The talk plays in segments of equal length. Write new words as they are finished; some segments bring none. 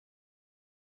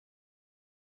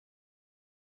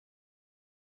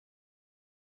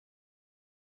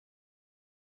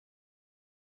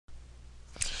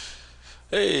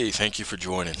Hey, thank you for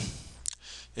joining.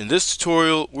 In this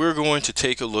tutorial, we're going to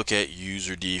take a look at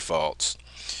user defaults.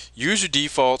 User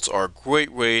defaults are a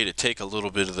great way to take a little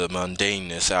bit of the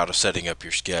mundaneness out of setting up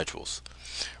your schedules.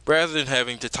 Rather than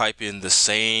having to type in the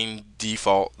same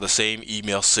default, the same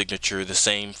email signature, the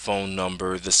same phone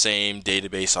number, the same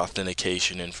database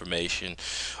authentication information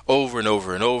over and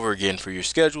over and over again for your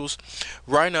schedules,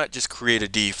 why not just create a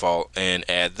default and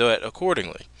add that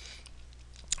accordingly?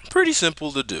 Pretty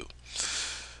simple to do.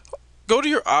 Go to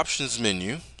your options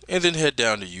menu and then head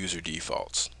down to user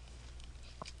defaults.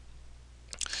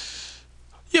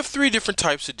 You have three different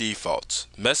types of defaults: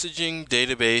 messaging,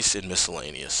 database, and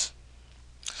miscellaneous.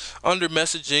 Under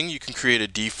messaging, you can create a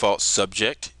default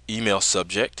subject, email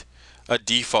subject, a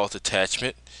default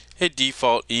attachment, a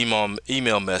default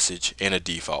email message, and a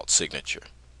default signature.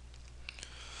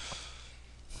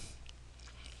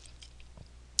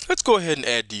 Let's go ahead and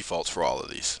add defaults for all of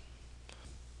these.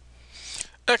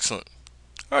 Excellent.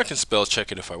 I can spell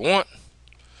check it if I want,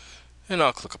 and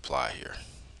I'll click apply here.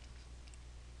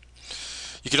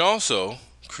 You can also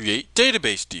create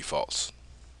database defaults.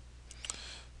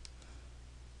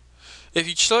 If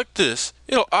you select this,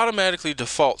 it'll automatically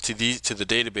default to the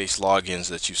database logins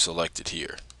that you selected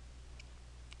here.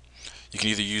 You can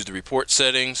either use the report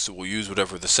settings, so we'll use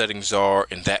whatever the settings are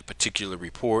in that particular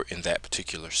report in that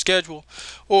particular schedule,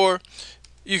 or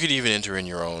you could even enter in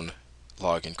your own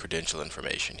login credential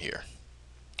information here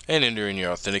and enter in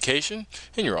your authentication,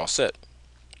 and you're all set.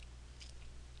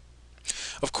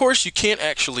 Of course, you can't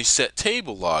actually set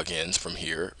table logins from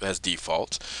here as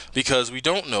defaults because we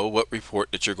don't know what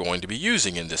report that you're going to be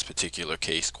using in this particular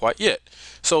case quite yet.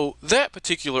 So that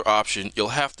particular option you'll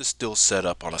have to still set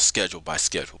up on a schedule by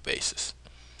schedule basis.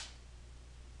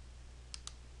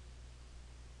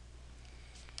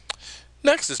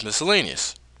 Next is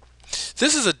miscellaneous.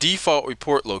 This is a default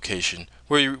report location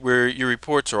where your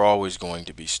reports are always going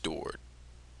to be stored.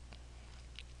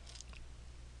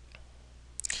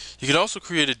 You can also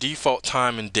create a default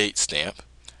time and date stamp,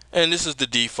 and this is the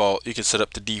default. You can set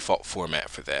up the default format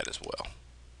for that as well.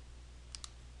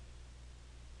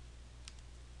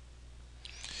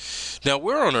 Now,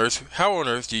 how on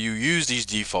earth do you use these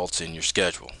defaults in your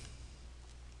schedule?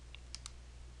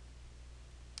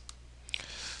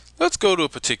 Let's go to a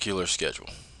particular schedule.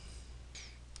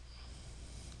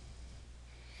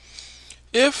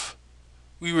 If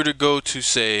we were to go to,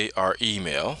 say, our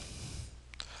email,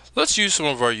 let's use some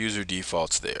of our user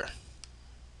defaults there.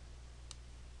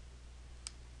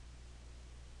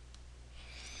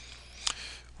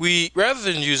 Rather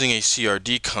than using a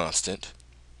CRD constant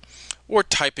or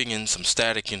typing in some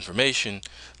static information,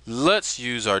 let's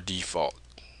use our default.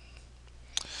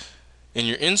 In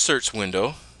your inserts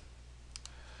window,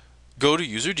 go to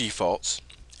user defaults,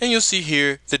 and you'll see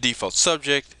here the default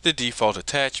subject, the default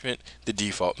attachment, the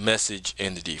default message,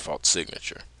 and the default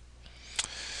signature.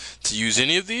 To use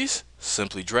any of these,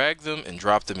 simply drag them and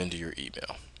drop them into your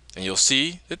email, and you'll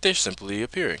see that they're simply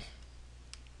appearing.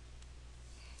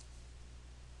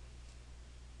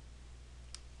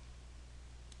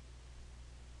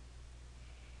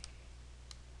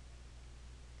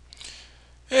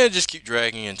 And just keep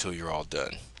dragging until you're all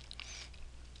done.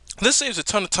 This saves a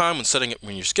ton of time when setting up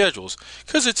in your schedules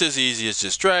because it's as easy as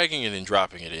just dragging and then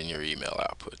dropping it in your email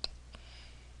output.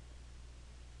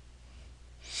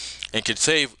 And can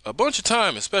save a bunch of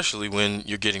time, especially when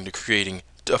you're getting to creating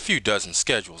a few dozen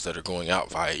schedules that are going out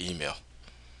via email.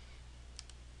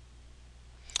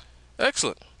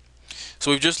 Excellent.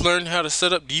 So we've just learned how to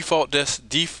set up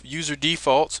user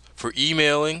defaults for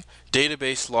emailing,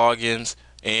 database logins,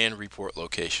 and report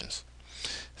locations.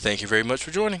 Thank you very much for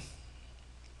joining.